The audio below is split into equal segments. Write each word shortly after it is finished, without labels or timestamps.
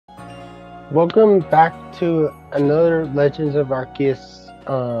Welcome back to another Legends of Arceus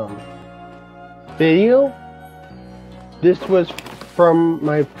video. This was from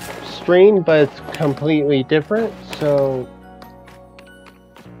my stream, but it's completely different. So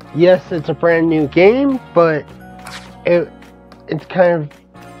yes, it's a brand new game, but it kind of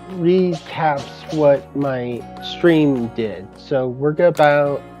recaps what my stream did. So we're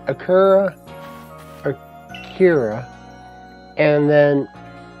about Akira, and then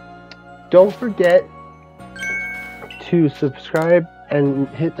don't forget to subscribe and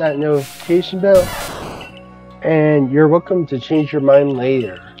hit that notification bell, and you're welcome to change your mind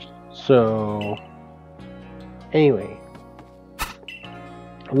later. So anyway,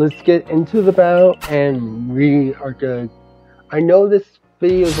 let's get into the battle, and we are good. I know this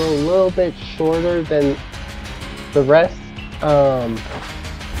video is a little bit shorter than the rest.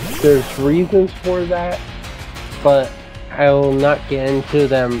 There's reasons for that, but I will not get into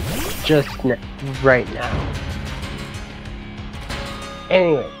them just right now.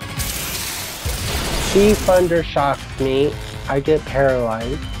 Anyway, she thunder shocks me, I get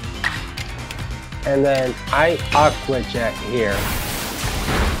paralyzed, and then I aqua jet here,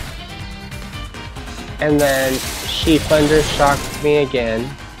 and then she thunder shocks me again,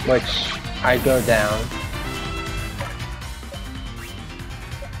 which I go down.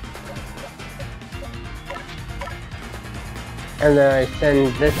 And then I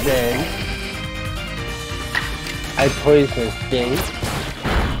send this in. I poison sting.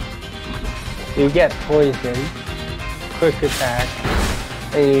 You get poisoned. Quick attack.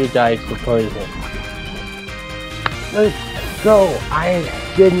 And you die to poison. Let's go. I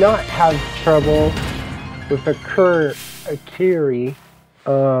did not have trouble with Akira,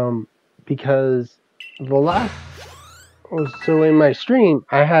 because the last, so in my stream,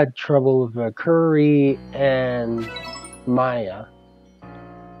 I had trouble with Akira and Maya.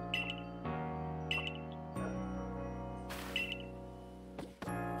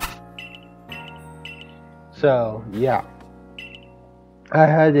 So yeah, I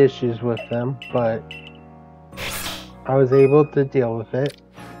had issues with them, but I was able to deal with it.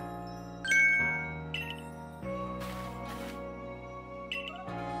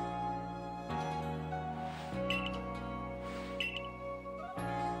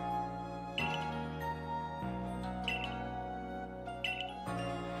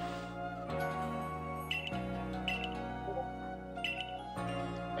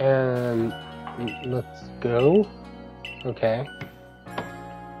 And let's go. Okay.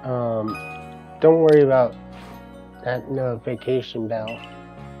 Don't worry about that notification bell.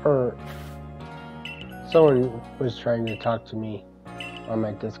 Or someone was trying to talk to me on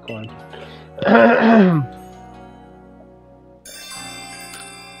my Discord.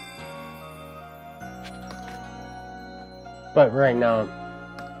 But right now,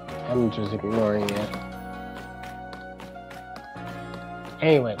 I'm just ignoring it.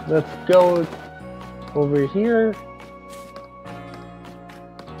 Anyway, let's go over here.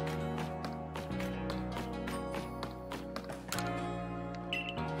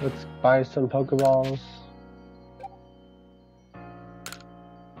 Let's buy some Pokeballs.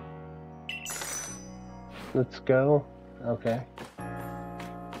 Let's go. Okay.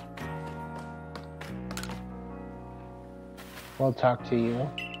 We'll talk to you.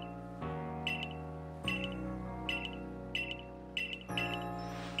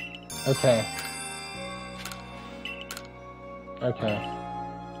 Okay. Okay.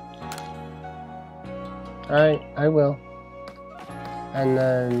 Alright, I will. And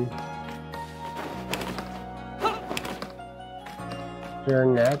then you're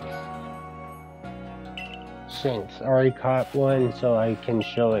next. Shinx. Already caught one, so I can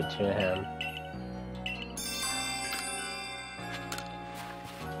show it to him.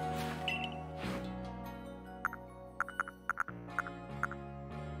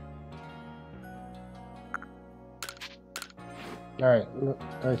 Alright,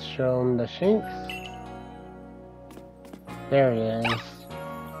 let's show him the Shinx. There he is.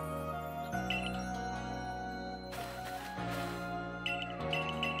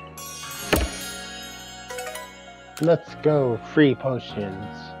 Let's go, free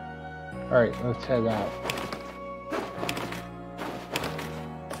potions. Alright, let's head out.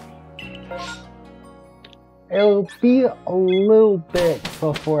 It'll be a little bit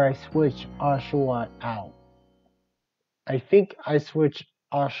before I switch Oshawott out. I think I switch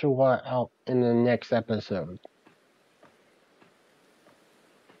Oshawott out in the next episode.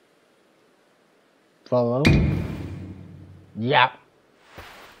 Follow. Yep.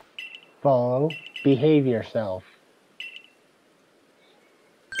 Follow. Behave yourself.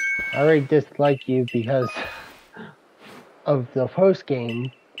 I already dislike you because of the post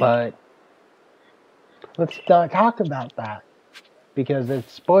game, but let's not talk about that. Because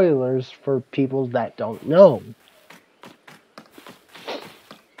it's spoilers for people that don't know.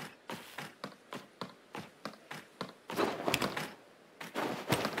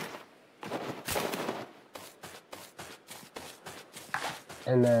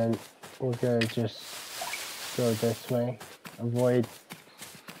 And then we're gonna just go this way. Avoid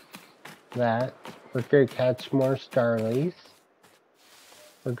that. We're gonna catch more starlies.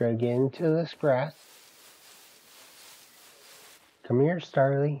 We're gonna get into this grass. Come here,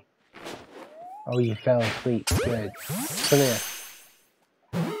 Starly. Oh, you fell asleep. Good. Come here.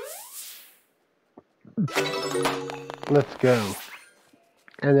 Let's go.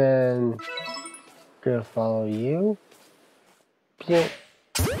 And then gonna follow you. Yeah.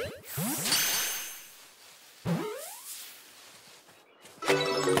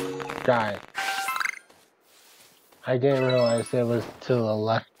 Got it. I didn't realize it was to the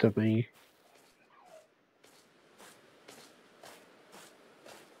left of me.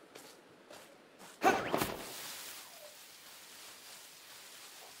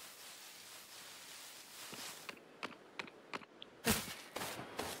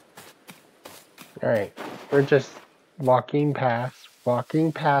 Alright, we're just walking past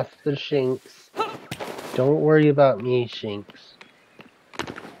the Shinx. Don't worry about me, Shinx.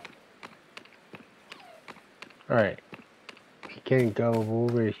 Alright, we can go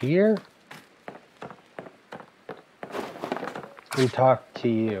over here and talk to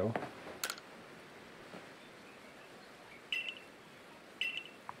you.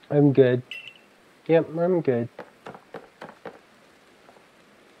 I'm good. Yep, I'm good.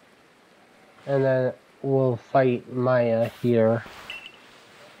 And then we'll fight Maya here.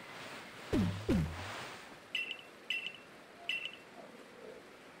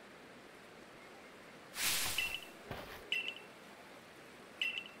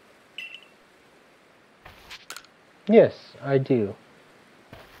 Yes, I do.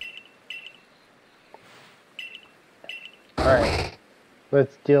 Alright,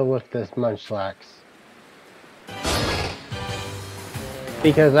 let's deal with this Munchlax.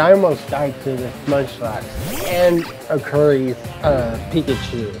 Because I almost died to this Munchlax and a Curry's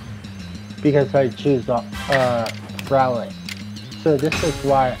Pikachu. Because I choose Rowlet. So this is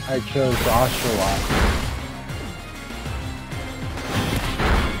why I chose Oshawott.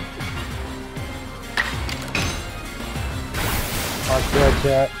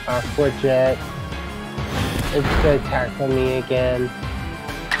 Aqua Jet. It's gonna tackle me again.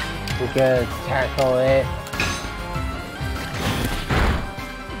 We're gonna tackle it.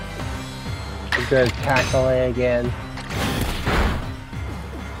 We're gonna tackle it again.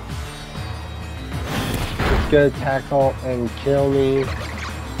 It's gonna tackle and kill me,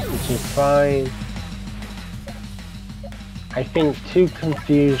 which is fine. I think 2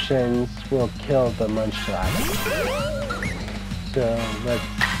 confusions will kill the Munchlax. So let's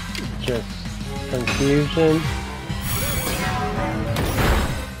just confusion.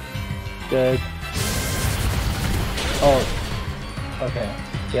 Good. Oh, okay.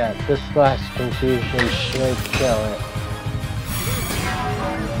 Yeah, this last confusion should kill it.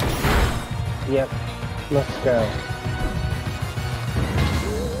 Yep. Let's go.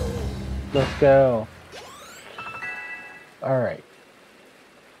 Let's go. Alright.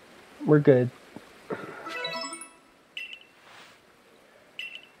 We're good.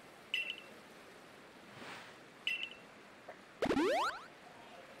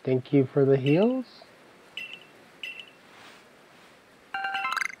 Thank you for the heals.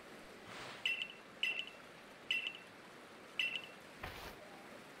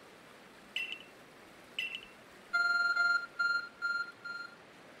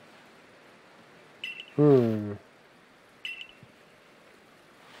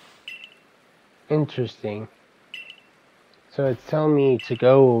 Interesting. So it's telling me to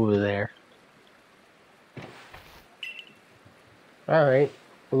go over there. Alright,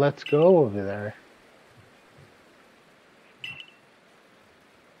 let's go over there.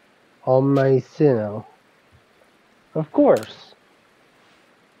 On my Sinnoh. Of course.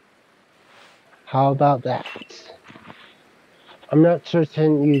 How about that? I'm not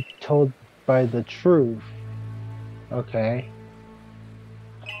certain you told by the truth. Okay.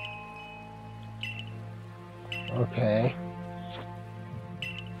 Okay.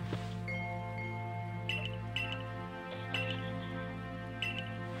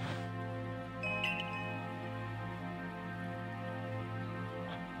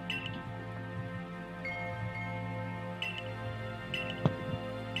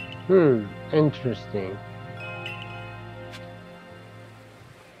 Interesting.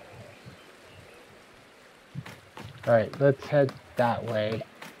 Alright, let's head that way.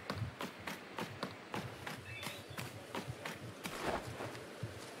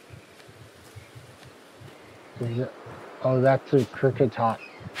 Oh, that's a cricket tot.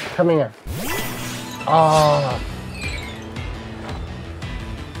 Come here. Oh.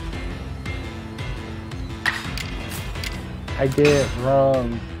 I did it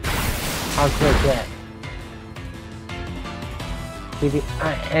wrong. How could that?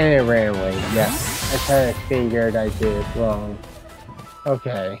 And it ran away. Yeah. I kind of figured I did it wrong.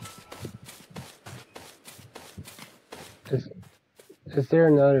 Okay. Is there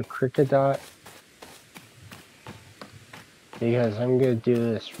another cricket dot? Because I'm gonna do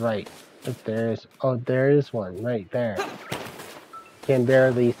this right. If there is, oh, there is one right there. Can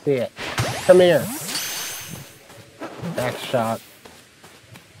barely see it. Come here. Back shot.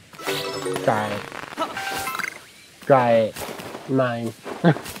 Got it. Got it. Mine.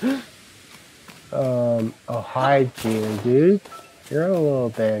 Oh, hi, Gina, dude. You're a little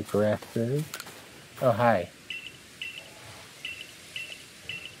bit aggressive. Oh, hi.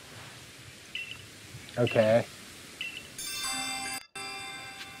 Okay.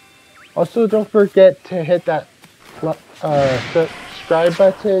 Also, don't forget to hit that subscribe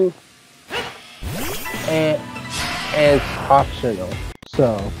button, and it's optional.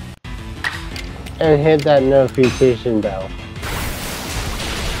 So, and hit that notification bell.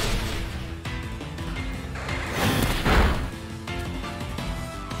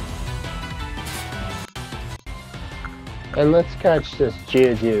 And let's catch this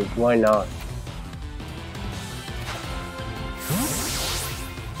Geodude. Why not?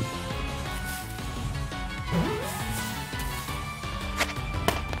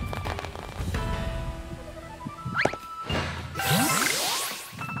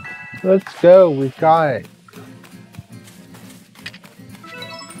 Let's go, we got it.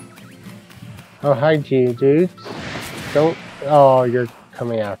 Oh, hi, Geodudes. Don't. Oh, you're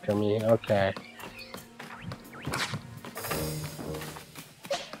coming after me. Okay.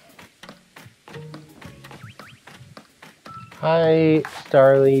 Hi,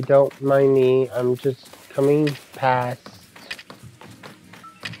 Starly. Don't mind me. I'm just coming past.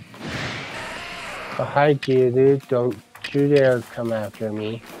 Oh, hi, Geodude. Don't you dare come after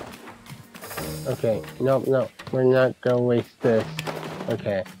me. Okay. Nope, no. We're not gonna waste this.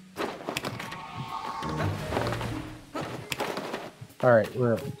 Okay. Alright,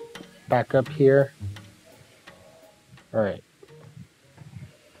 we're back up here. Alright.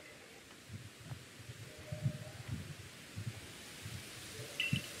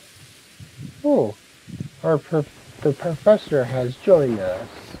 Oh, the professor has joined us.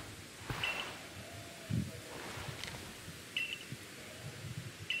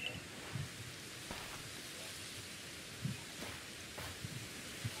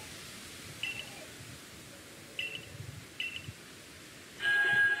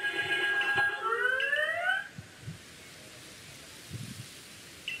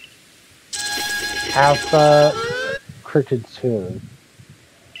 Alpha Cricket Tune.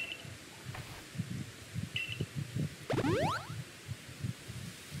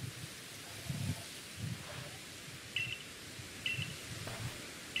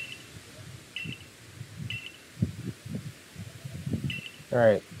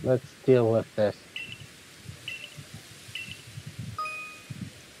 Alright, let's deal with this.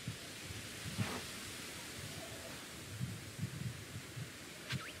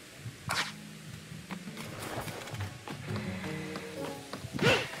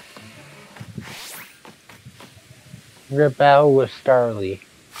 We're gonna battle with Starly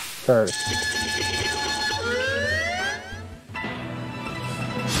first.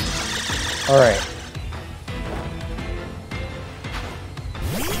 Alright.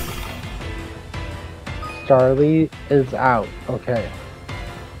 Starly is out. Okay.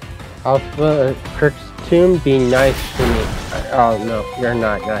 Alpha Crick's be nice to me. Oh no, you're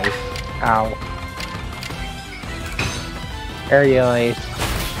not nice. Ow. Aerial Ace.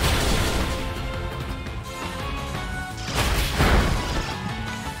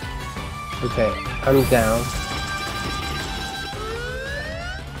 Okay, I'm down.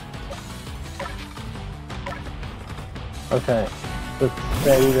 Okay, let's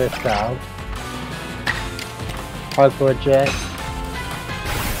send this out. Aqua Jet.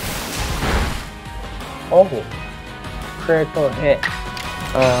 Oh, critical hit.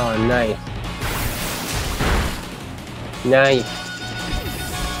 Oh, nice. Nice.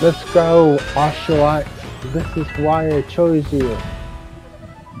 Let's go, Oshawott. This is why I chose you.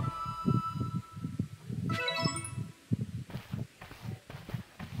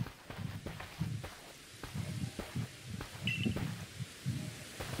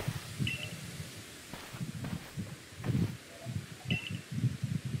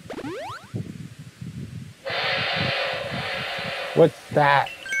 What's that?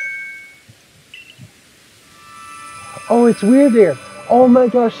 Oh, it's weird there. Oh my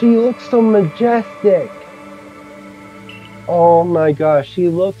gosh, she looks so majestic. Oh my gosh, she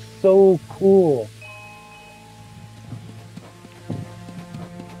looks so cool.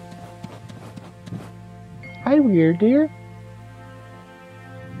 Hi, weird dear.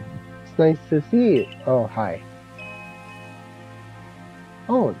 It's nice to see you. Oh, hi.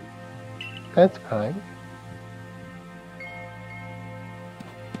 Oh, that's kind.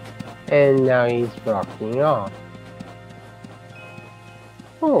 And now he's walking off.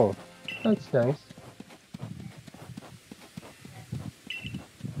 Oh, that's nice.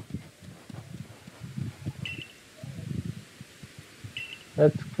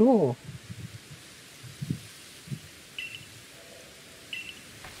 That's cool.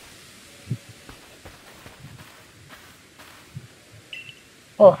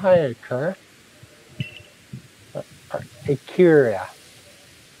 Oh, hi, Akira. Akira.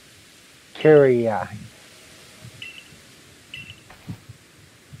 Kyria.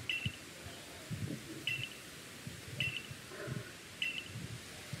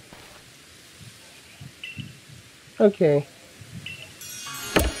 Okay.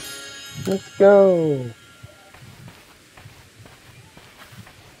 Let's go.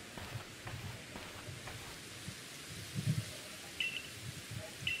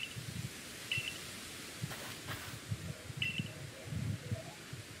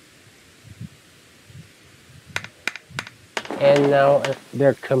 And now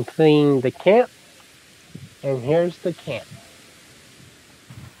they're completing the camp. And here's the camp.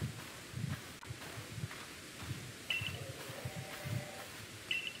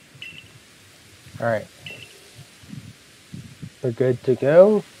 Alright. We're good to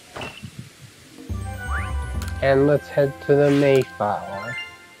go. And let's head to the Mayflower.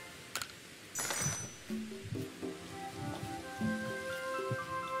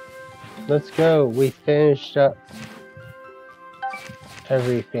 Let's go. We finished up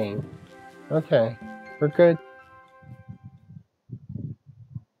everything. Okay. We're good.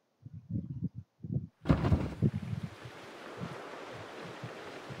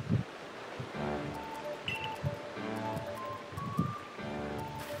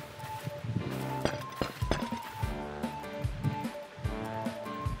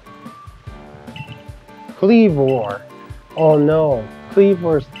 Cleavor. Oh no.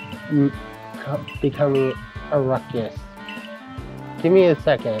 Cleavor's becoming a ruckus. Give me a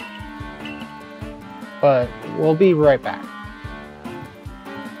second. But we'll be right back.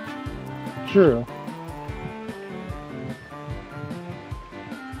 True.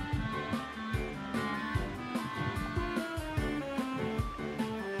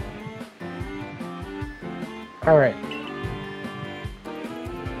 Alright.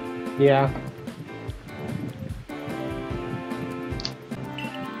 Yeah.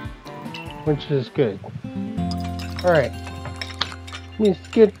 Which is good. Alright. We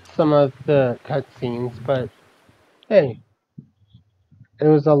skipped some of the cutscenes, but hey. It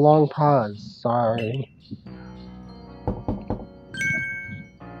was a long pause, sorry.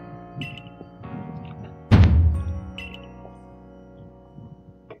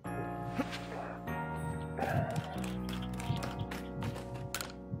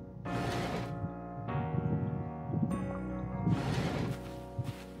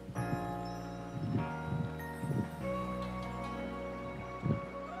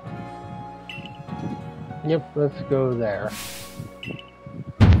 Yep, let's go there.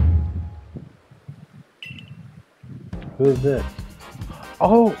 Who is this?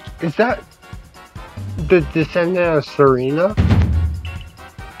 Oh, is that the descendant of Serena?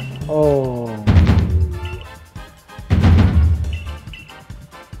 Oh.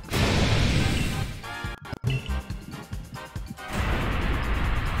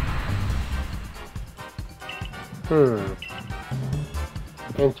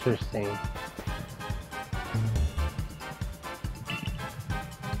 Interesting.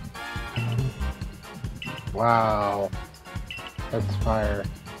 Wow. That's fire.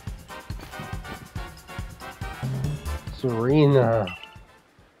 Serena.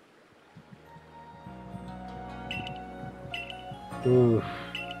 Oof.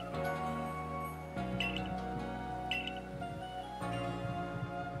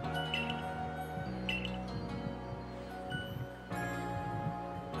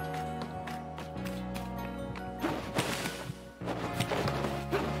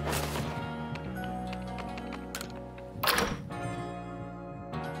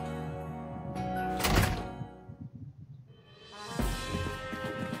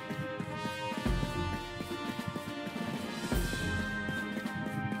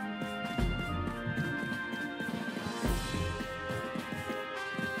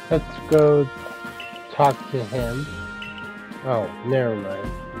 Let's go talk to him. Oh, never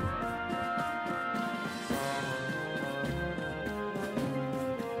mind.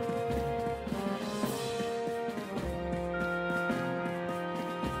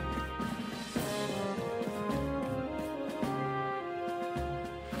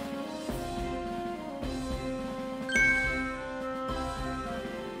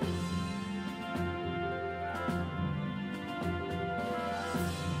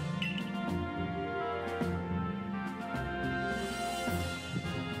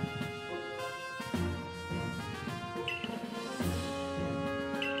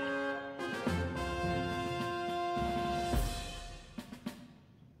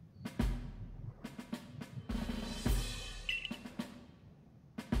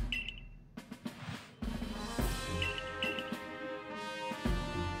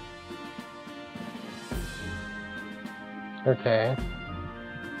 Okay.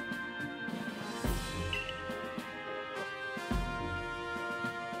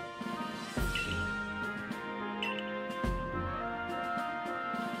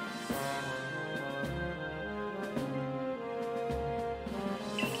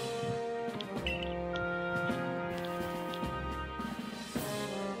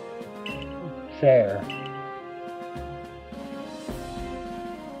 Fair.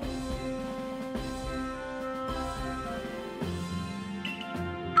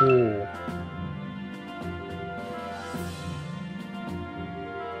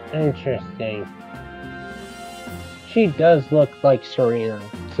 Interesting. She does look like Serena,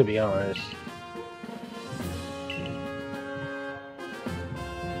 to be honest.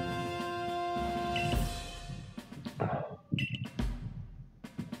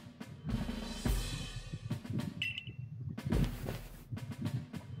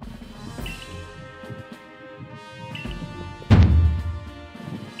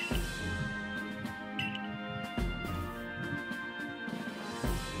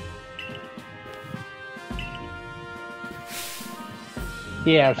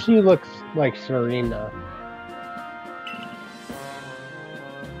 Yeah, she looks like Serena.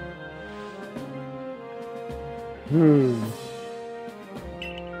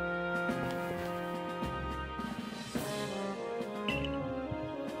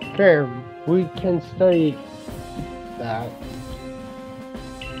 Fair, we can study that.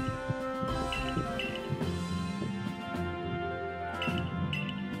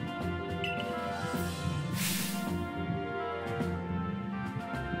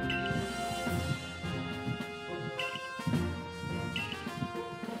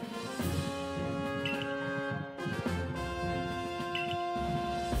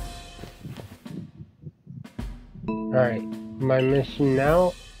 Alright, my mission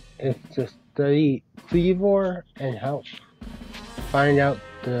now is to study Cleavor and help find out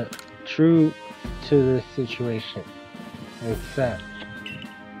the truth to the situation. Except,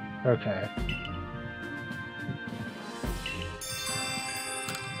 okay.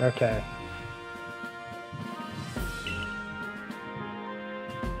 Okay.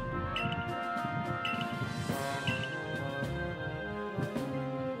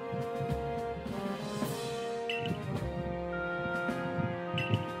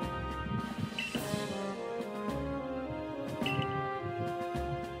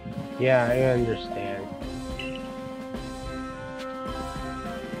 Yeah, I understand.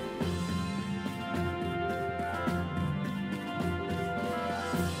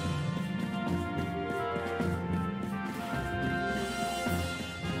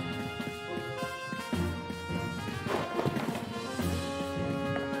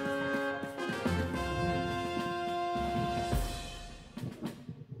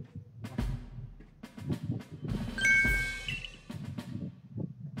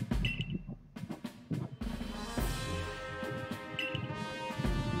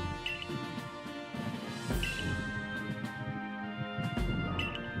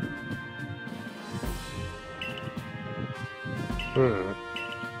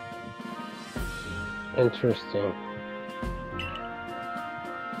 Interesting.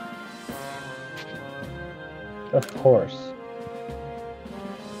 Of course.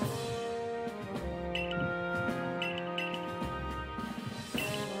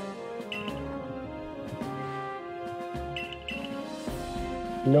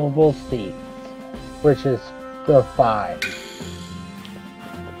 Noble Seats, which is the 5.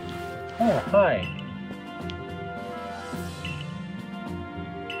 Oh, hi.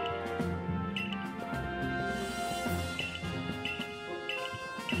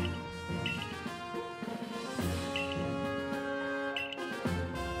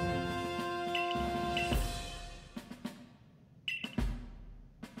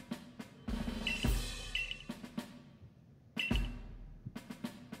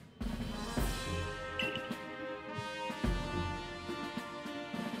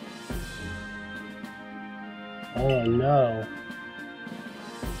 Oh no.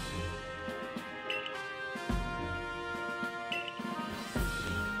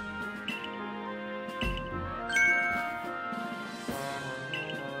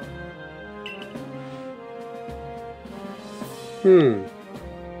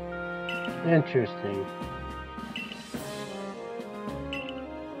 Interesting.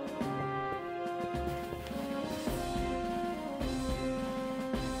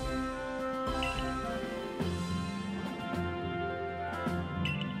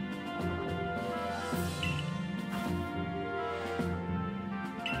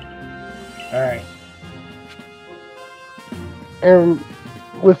 Alright. And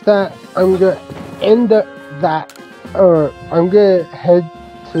with that, I'm gonna end that, or I'm gonna head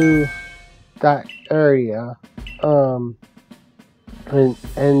to that area, and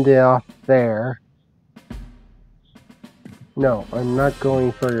end it off there. No, I'm not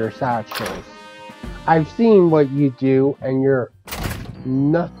going for your satchels. I've seen what you do, and you're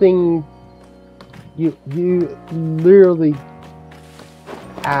nothing. You literally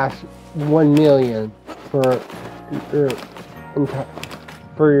ask 1 million for your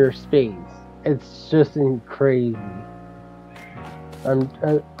for your space. It's just crazy. I'm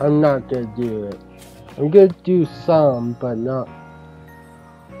not gonna do it. I'm gonna do some, but not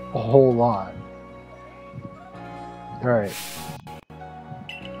a whole lot. Alright.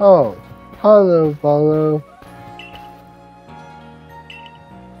 Oh, hello, Follow.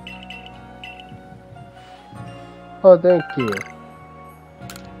 Oh, thank you.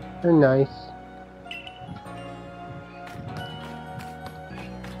 You're nice.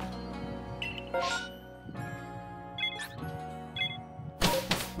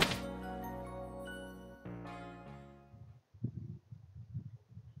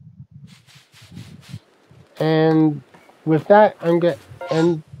 And with that, I'm gonna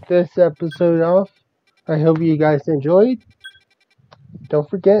end this episode off. I hope you guys enjoyed. Don't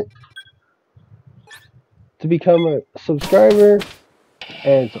forget to become a subscriber,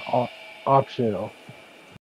 and it's optional.